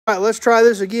let's try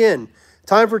this again.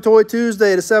 Time for Toy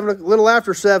Tuesday at a little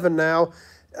after 7 now,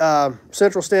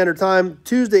 Central Standard Time,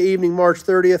 Tuesday evening, March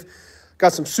 30th.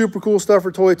 Got some super cool stuff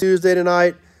for Toy Tuesday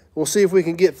tonight. We'll see if we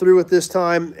can get through it this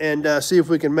time and see if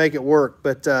we can make it work.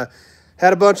 But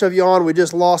had a bunch of you on. We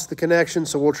just lost the connection,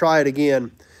 so we'll try it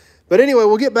again. But anyway,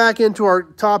 we'll get back into our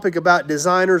topic about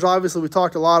designers. Obviously, we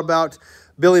talked a lot about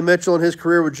Billy Mitchell and his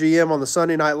career with GM on the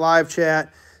Sunday Night Live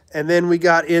chat. And then we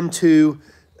got into,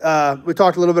 we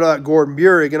talked a little bit about Gordon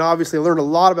Buehrig. And obviously, I learned a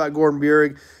lot about Gordon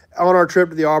Buehrig on our trip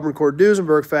to the Auburn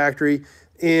Cord-Duesenberg factory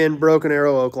in Broken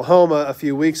Arrow, Oklahoma a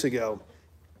few weeks ago.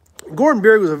 Gordon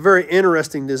Buehrig was a very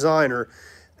interesting designer.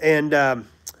 And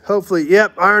hopefully,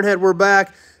 yep, Ironhead, we're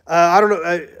back. I don't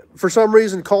know. For some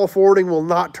reason, call forwarding will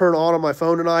not turn on my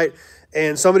phone tonight.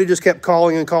 And somebody just kept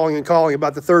calling and calling and calling.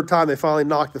 About the third time, they finally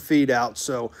knocked the feed out.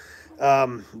 So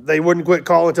they wouldn't quit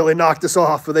calling until they knocked us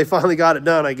off. But they finally got it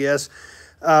done, I guess.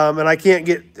 And I can't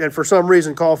get, and for some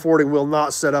reason, call forwarding will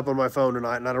not set up on my phone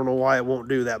tonight. And I don't know why it won't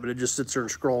do that. But it just sits there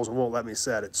and scrolls and won't let me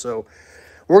set it. So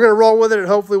we're going to roll with it. And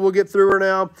hopefully we'll get through her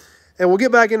now. And we'll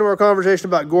get back into our conversation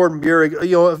about Gordon Buehrig.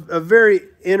 You know, a very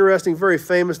interesting, very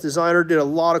famous designer, did a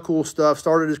lot of cool stuff,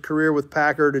 started his career with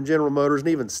Packard and General Motors and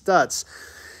even Stutz.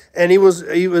 And he was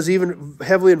even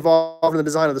heavily involved in the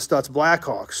design of the Stutz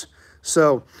Blackhawks.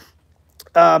 So,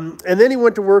 and then he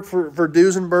went to work for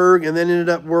Duesenberg and then ended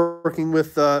up working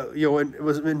with, you know, and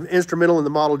was instrumental in the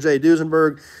Model J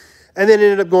Duesenberg, and then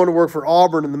ended up going to work for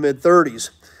Auburn in the mid-30s.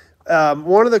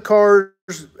 One of the cars,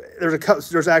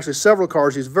 there's actually several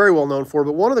cars he's very well known for,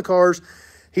 but one of the cars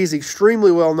he's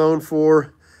extremely well known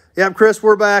for. Yep, Chris,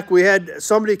 we're back. We had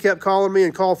somebody kept calling me,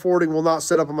 and call forwarding will not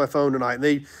set up on my phone tonight. And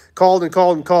they called and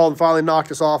called and called and finally knocked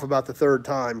us off about the third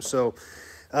time. So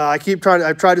I've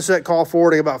tried to set call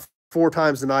forwarding about 4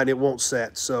 times tonight, and it won't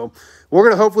set. So we're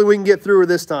going to, hopefully we can get through her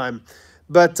this time.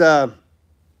 But you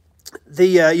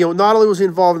know, not only was he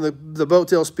involved in the boat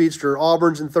tail Speedster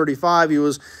Auburns in 35, he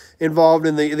was involved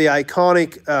in the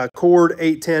iconic Cord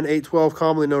 810, 812,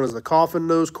 commonly known as the coffin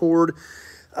nose Cord.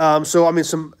 So, I mean,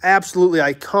 some absolutely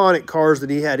iconic cars that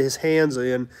he had his hands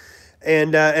in.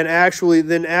 And actually,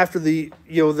 then after the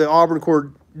Auburn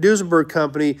Cord-Duesenberg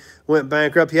company went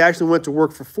bankrupt, he actually went to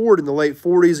work for Ford in the late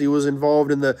 40s. He was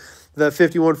involved in the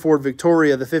 51 Ford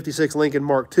Victoria, the 56 Lincoln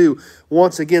Mark II.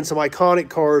 Once again, some iconic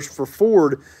cars for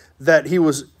Ford that he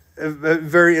was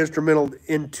very instrumental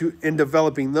in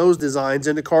developing those designs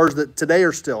into cars that today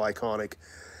are still iconic.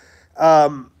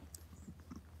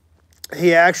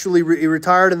 He actually he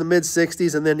retired in the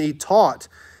mid-60s, and then he taught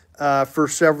for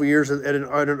several years at an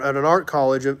art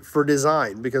college for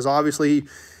design, because obviously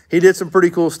he did some pretty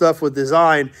cool stuff with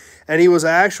design, and he was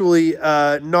actually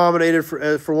nominated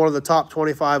for one of the top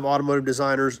 25 automotive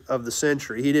designers of the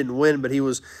century. He didn't win, but he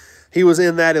was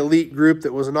in that elite group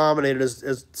that was nominated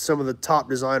as some of the top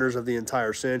designers of the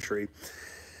entire century.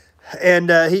 And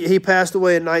he passed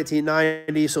away in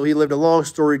 1990, so he lived a long,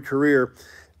 storied career.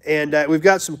 And we've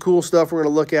got some cool stuff we're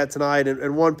going to look at tonight,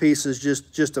 and one piece is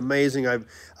just amazing.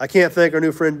 I can't thank our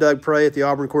new friend Doug Prey at the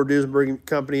Auburn Cord-Duesenberg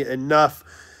Company enough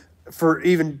for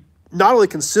even not only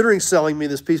considering selling me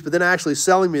this piece, but then actually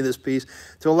selling me this piece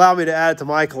to allow me to add it to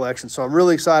my collection. So I'm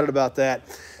really excited about that.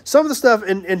 Some of the stuff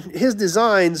and his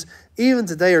designs, even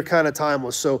today, are kind of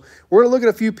timeless. So we're going to look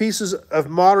at a few pieces of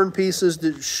modern pieces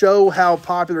to show how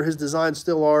popular his designs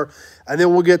still are, and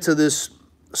then we'll get to this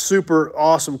super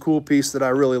awesome, cool piece that I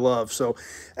really love. So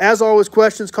as always,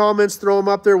 questions, comments, throw them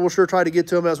up there. We'll sure try to get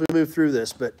to them as we move through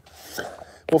this. But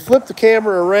we'll flip the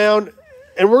camera around,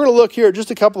 and we're going to look here at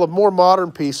just a couple of more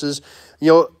modern pieces. You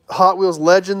know, Hot Wheels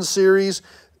Legends Series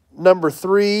number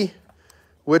 3,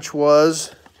 which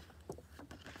was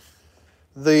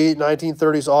the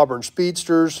 1930s Auburn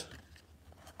Speedsters.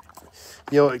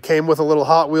 You know, it came with a little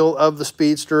Hot Wheel of the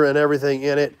Speedster and everything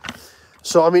in it.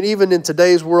 So, I mean, even in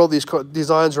today's world, these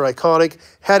designs are iconic.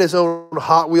 Had his own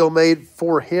Hot Wheel made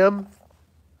for him.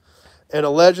 And a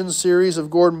Legends series of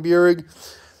Gordon Buehrig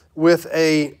with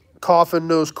a coffin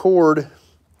nose Cord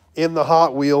in the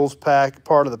Hot Wheels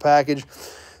part of the package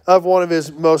of one of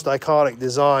his most iconic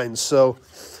designs. So,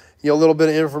 you know, a little bit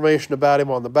of information about him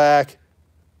on the back.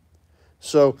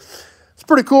 So, it's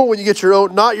pretty cool when you get your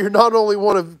own, not only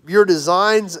one of your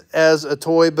designs as a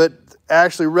toy, but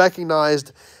actually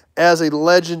recognized as a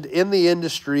legend in the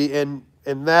industry, and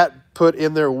that put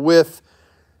in there with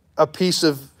a piece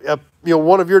of, you know,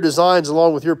 one of your designs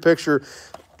along with your picture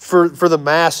for the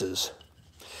masses.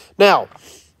 Now,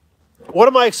 what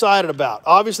am I excited about?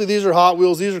 Obviously, these are Hot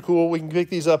Wheels. These are cool. We can pick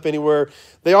these up anywhere.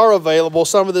 They are available.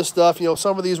 Some of this stuff, you know,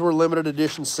 some of these were limited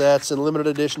edition sets and limited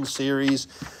edition series.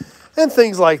 and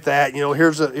things like that. You know,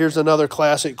 here's another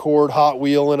classic Cord Hot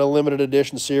Wheel in a limited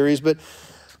edition series, but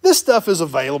this stuff is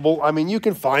available. I mean, you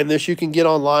can find this. You can get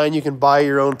online. You can buy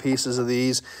your own pieces of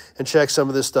these and check some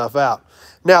of this stuff out.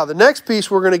 Now, the next piece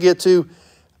we're going to get to,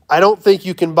 I don't think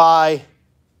you can buy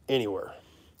anywhere.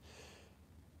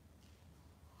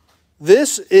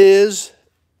 This is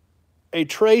a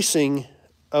tracing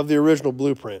of the original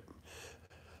blueprint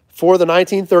for the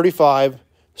 1935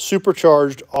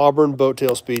 supercharged Auburn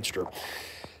Boattail Speedster.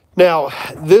 Now,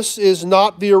 this is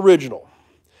not the original.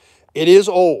 It is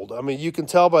old. I mean, you can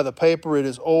tell by the paper it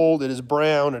is old, it is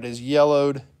brown, it is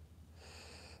yellowed.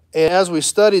 And as we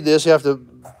studied this, you have to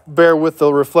bear with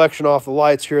the reflection off the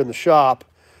lights here in the shop.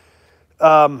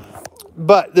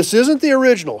 But this isn't the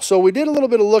original. So we did a little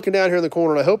bit of looking down here in the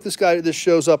corner, and I hope this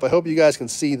shows up. I hope you guys can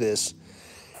see this.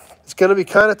 It's going to be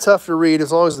kind of tough to read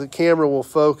as long as the camera will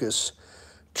focus.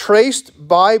 Traced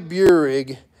by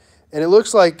Buehrig, and it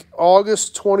looks like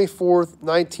August 24th,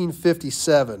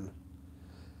 1957.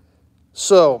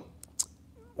 So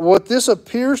what this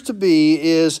appears to be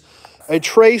is a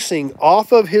tracing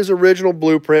off of his original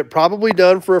blueprint, probably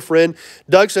done for a friend.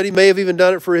 Doug said he may have even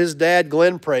done it for his dad,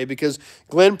 Glenn Prey, because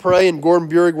Glenn Prey and Gordon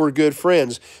Buehrig were good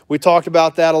friends. We talked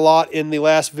about that a lot in the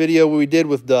last video we did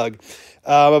with Doug,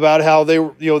 about how they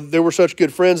were such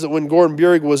good friends that when Gordon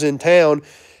Buehrig was in town,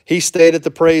 he stayed at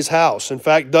the Prey's house. In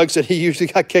fact, Doug said he usually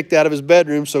got kicked out of his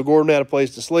bedroom, so Gordon had a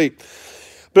place to sleep.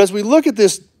 But as we look at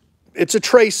this, it's a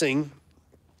tracing.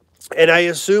 And I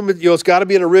assume it's got to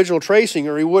be an original tracing,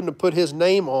 or he wouldn't have put his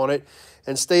name on it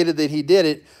and stated that he did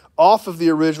it off of the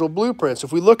original blueprints.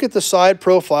 If we look at the side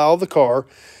profile of the car,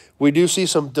 we do see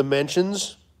some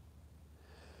dimensions.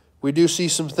 We do see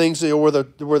some things where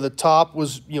the top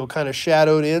was kind of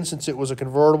shadowed in since it was a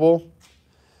convertible.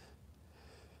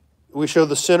 We show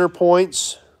the center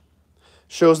points.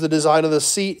 Shows the design of the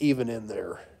seat even in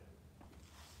there.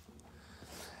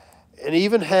 It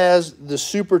even has the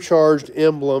supercharged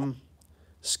emblem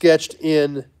sketched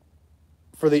in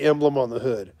for the emblem on the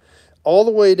hood, all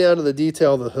the way down to the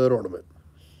detail of the hood ornament.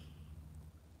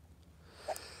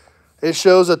 It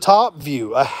shows a top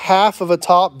view, a half of a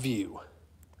top view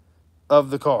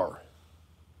of the car.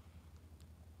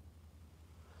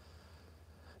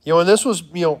 And this was,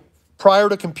 prior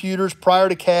to computers, prior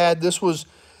to CAD. This was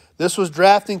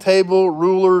drafting table,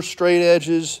 rulers, straight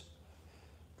edges.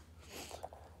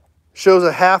 Shows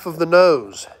a half of the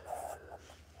nose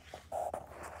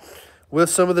with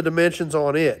some of the dimensions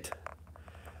on it,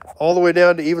 all the way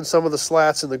down to even some of the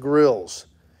slats in the grills.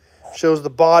 Shows the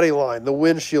body line, the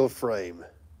windshield frame.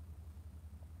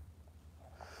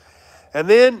 And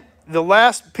then the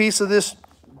last piece of this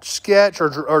sketch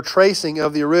or tracing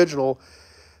of the original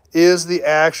is the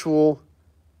actual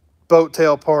boat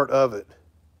tail part of it.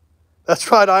 That's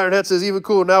right, Ironhead says, even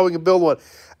cooler, now we can build one.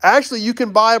 Actually, you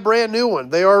can buy a brand new one.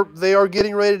 They are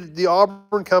getting ready the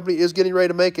Auburn company is getting ready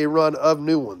to make a run of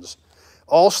new ones.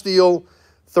 All steel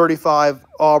 35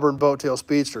 Auburn Boattail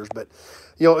Speedsters. But,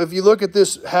 if you look at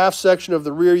this half section of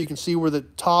the rear, you can see where the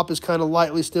top is kind of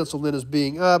lightly stenciled in as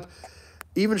being up.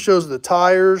 Even shows the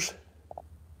tires.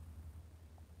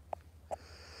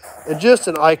 And just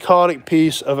an iconic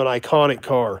piece of an iconic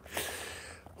car.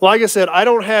 Like I said, I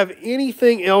don't have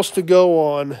anything else to go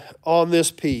on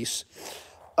this piece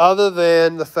other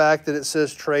than the fact that it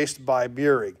says traced by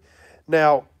Buehrig.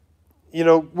 Now,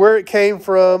 where it came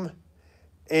from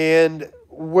and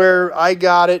where I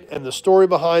got it and the story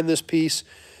behind this piece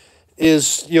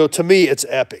is, to me, it's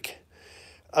epic.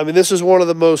 I mean, this is one of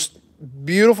the most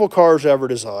beautiful cars ever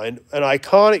designed, an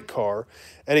iconic car,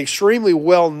 an extremely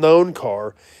well-known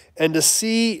car, and to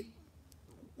see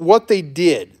what they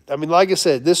did. I mean, like I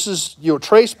said, this is,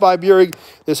 traced by Buehrig.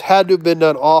 This had to have been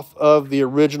done off of the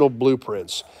original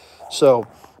blueprints. So,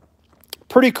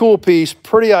 pretty cool piece,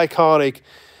 pretty iconic,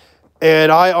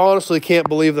 and I honestly can't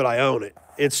believe that I own it.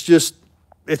 It's just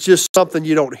something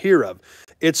you don't hear of.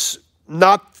 It's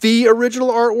not the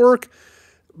original artwork,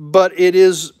 but it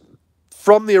is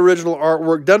from the original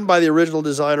artwork, done by the original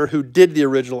designer who did the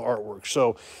original artwork.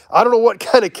 So, I don't know what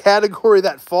kind of category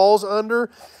that falls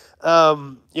under.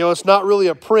 It's not really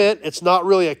a print. It's not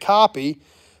really a copy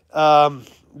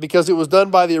because it was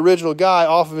done by the original guy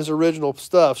off of his original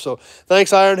stuff. So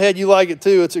thanks, Ironhead. You like it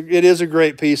too. It is a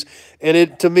great piece,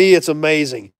 and to me, it's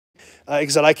amazing. Like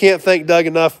I said, I can't thank Doug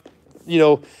enough.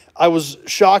 I was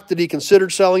shocked that he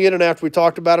considered selling it, and after we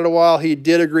talked about it a while, he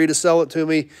did agree to sell it to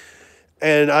me,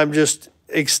 and I'm just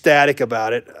ecstatic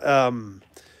about it.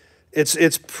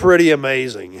 It's pretty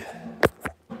amazing.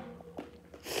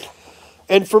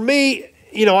 And for me,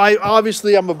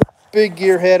 I'm a big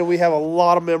gearhead, and we have a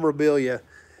lot of memorabilia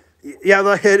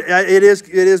Yeah, it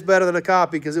is better than a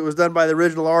copy because it was done by the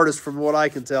original artist, from what I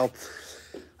can tell.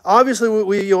 Obviously,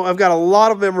 I've got a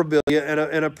lot of memorabilia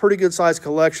and a pretty good sized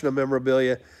collection of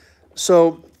memorabilia.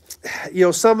 So,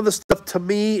 some of the stuff, to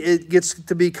me, it gets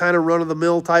to be kind of run of the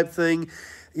mill type thing.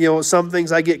 Some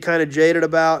things I get kind of jaded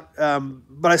about,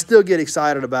 but I still get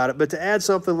excited about it. But to add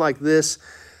something like this,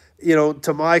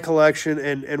 to my collection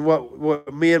and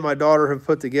what me and my daughter have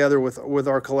put together with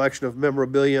our collection of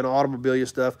memorabilia and automobilia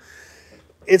stuff,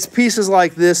 it's pieces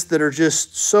like this that are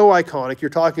just so iconic. You're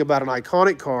talking about an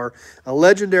iconic car, a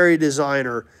legendary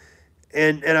designer,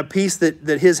 and a piece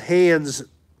that his hands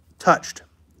touched,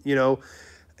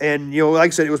 And, like I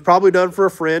said, it was probably done for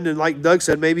a friend. And like Doug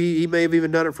said, maybe he may have even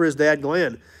done it for his dad,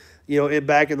 Glenn,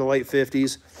 back in the late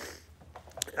 50s.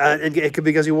 And it could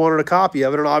be because he wanted a copy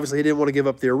of it. And obviously he didn't want to give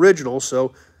up the original.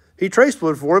 So he traced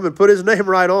one for him and put his name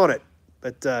right on it.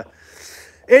 But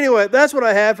anyway, that's what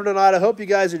I had for tonight. I hope you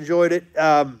guys enjoyed it.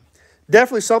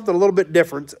 Definitely something a little bit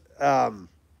different.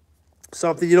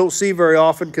 Something you don't see very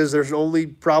often because there's only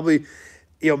probably,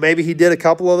 maybe he did a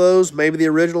couple of those. Maybe the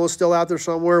original is still out there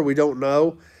somewhere. We don't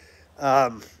know.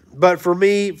 But for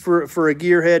me, for a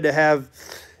gearhead to have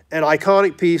an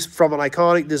iconic piece from an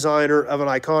iconic designer of an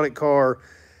iconic car,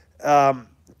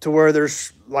 to where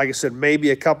there's, like I said, maybe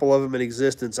a couple of them in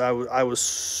existence, I was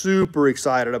super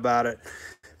excited about it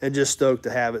and just stoked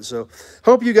to have it. So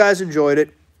hope you guys enjoyed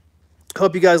it.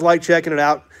 Hope you guys like checking it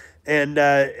out, and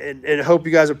hope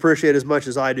you guys appreciate it as much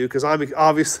as I do, because I'm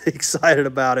obviously excited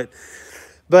about it.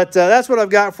 But that's what I've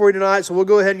got for you tonight, so we'll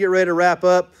go ahead and get ready to wrap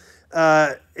up.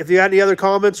 If you got any other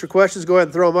comments or questions, go ahead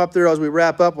and throw them up there as we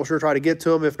wrap up. We'll sure try to get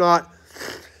to them. If not,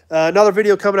 another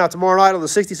video coming out tomorrow night on the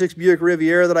 66 Buick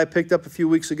Riviera that I picked up a few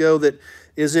weeks ago that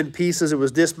is in pieces. It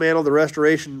was dismantled. The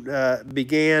restoration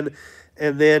began,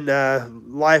 and then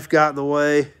life got in the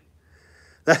way.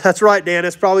 That's right, Dan.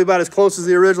 It's probably about as close as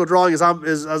the original drawing as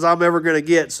I'm ever going to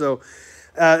get. So,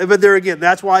 but there again,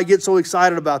 that's why I get so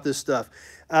excited about this stuff.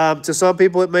 To some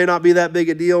people, it may not be that big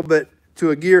a deal, but to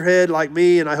a gearhead like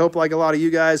me, and I hope like a lot of you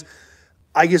guys,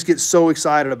 I just get so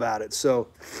excited about it. So,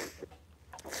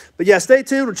 but yeah, stay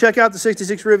tuned. We'll check out the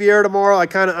 66 Riviera tomorrow. I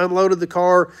kind of unloaded the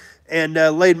car and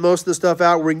laid most of the stuff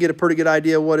out where we can get a pretty good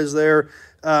idea of what is there.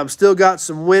 Still got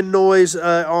some wind noise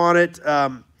on it.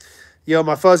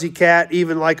 My fuzzy cat,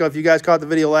 even like if you guys caught the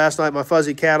video last night, my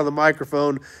fuzzy cat on the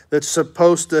microphone that's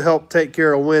supposed to help take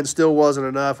care of wind still wasn't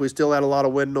enough. We still had a lot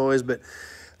of wind noise, but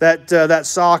that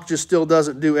sock just still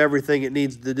doesn't do everything it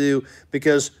needs to do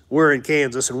because we're in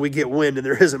Kansas and we get wind and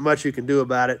there isn't much you can do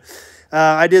about it.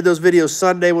 I did those videos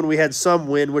Sunday when we had some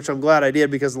wind, which I'm glad I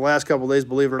did because the last couple of days,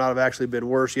 believe it or not, have actually been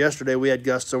worse. Yesterday we had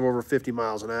gusts of over 50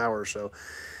 miles an hour, so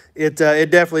it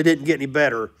definitely didn't get any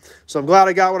better. So I'm glad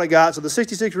I got what I got. So the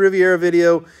 66 Riviera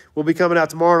video will be coming out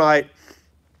tomorrow night,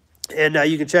 and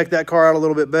you can check that car out a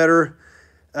little bit better.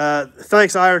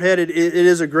 Thanks, Ironhead. It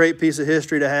is a great piece of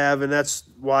history to have, and that's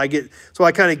why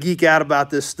I kind of geek out about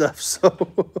this stuff.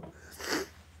 So,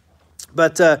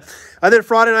 but and then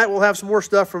Friday night we'll have some more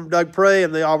stuff from Doug Prey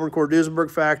and the Auburn Duesenberg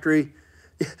factory.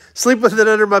 Sleep with it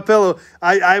under my pillow.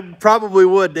 I probably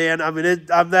would, Dan. I mean,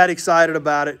 I'm that excited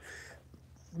about it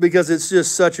because it's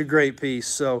just such a great piece.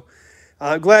 So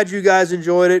I'm glad you guys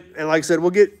enjoyed it. And like I said, we'll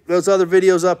get those other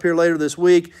videos up here later this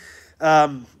week.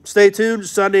 Stay tuned.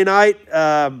 Sunday night,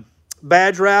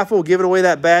 badge raffle, giving away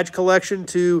that badge collection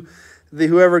to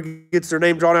whoever gets their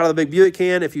name drawn out of the big Buick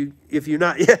can. If you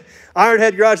not, yeah,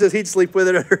 Ironhead Garage says he'd sleep with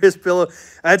it under his pillow.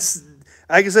 That's,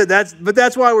 like I said,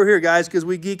 that's why we're here, guys, because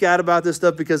we geek out about this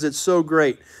stuff because it's so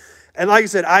great. And like I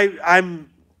said, I'm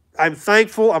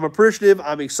thankful, I'm appreciative,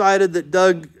 I'm excited that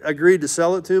Doug agreed to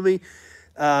sell it to me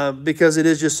because it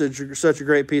is just such a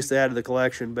great piece to add to the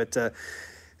collection. But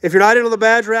if you're not in on the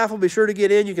badge raffle, be sure to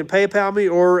get in. You can PayPal me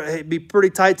or be pretty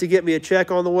tight to get me a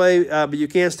check on the way, but you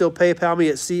can still PayPal me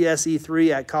at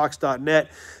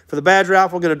cse3@cox.net. For the badge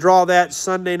raffle, we're going to draw that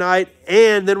Sunday night,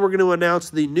 and then we're going to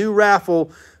announce the new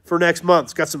raffle for next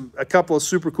month. It's got a couple of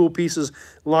super cool pieces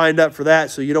lined up for that,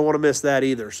 so you don't want to miss that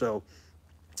either. So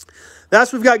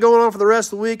that's what we've got going on for the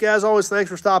rest of the week. As always,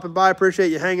 thanks for stopping by.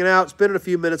 Appreciate you hanging out, spending a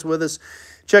few minutes with us,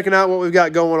 checking out what we've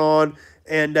got going on,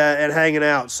 and hanging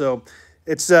out. So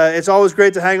it's always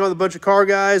great to hang out with a bunch of car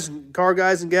guys and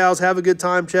gals. Have a good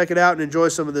time, check it out, and enjoy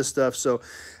some of this stuff. So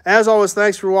as always,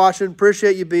 thanks for watching.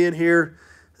 Appreciate you being here.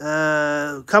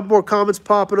 A couple more comments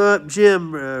popping up.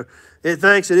 Jim,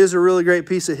 thanks. It is a really great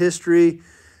piece of history.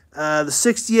 The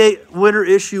 68 winter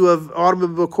issue of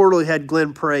Automobile Quarterly had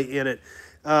Glenn Prey in it.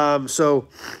 So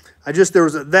there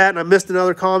was that, and I missed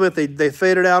another comment. They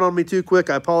faded out on me too quick.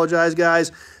 I apologize,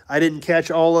 guys. I didn't catch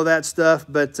all of that stuff,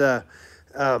 but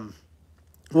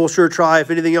we'll sure try. If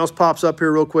anything else pops up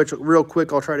here real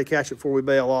quick, I'll try to catch it before we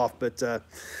bail off. But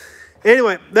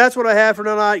anyway, that's what I have for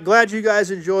tonight. Glad you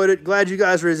guys enjoyed it. Glad you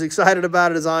guys are as excited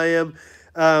about it as I am.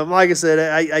 Like I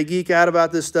said, I geek out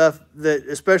about this stuff, that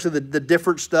especially the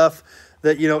different stuff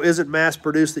that, you know, isn't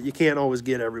mass-produced, that you can't always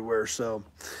get everywhere. So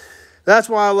that's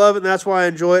why I love it, and that's why I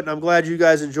enjoy it, and I'm glad you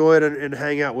guys enjoy it and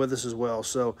hang out with us as well.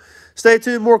 So stay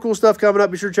tuned. More cool stuff coming up.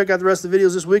 Be sure to check out the rest of the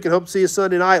videos this week, and hope to see you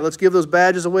Sunday night. Let's give those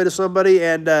badges away to somebody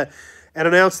and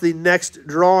announce the next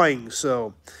drawing.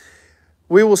 So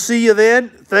we will see you then.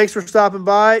 Thanks for stopping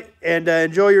by, and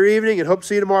enjoy your evening, and hope to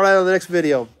see you tomorrow night on the next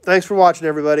video. Thanks for watching,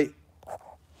 everybody.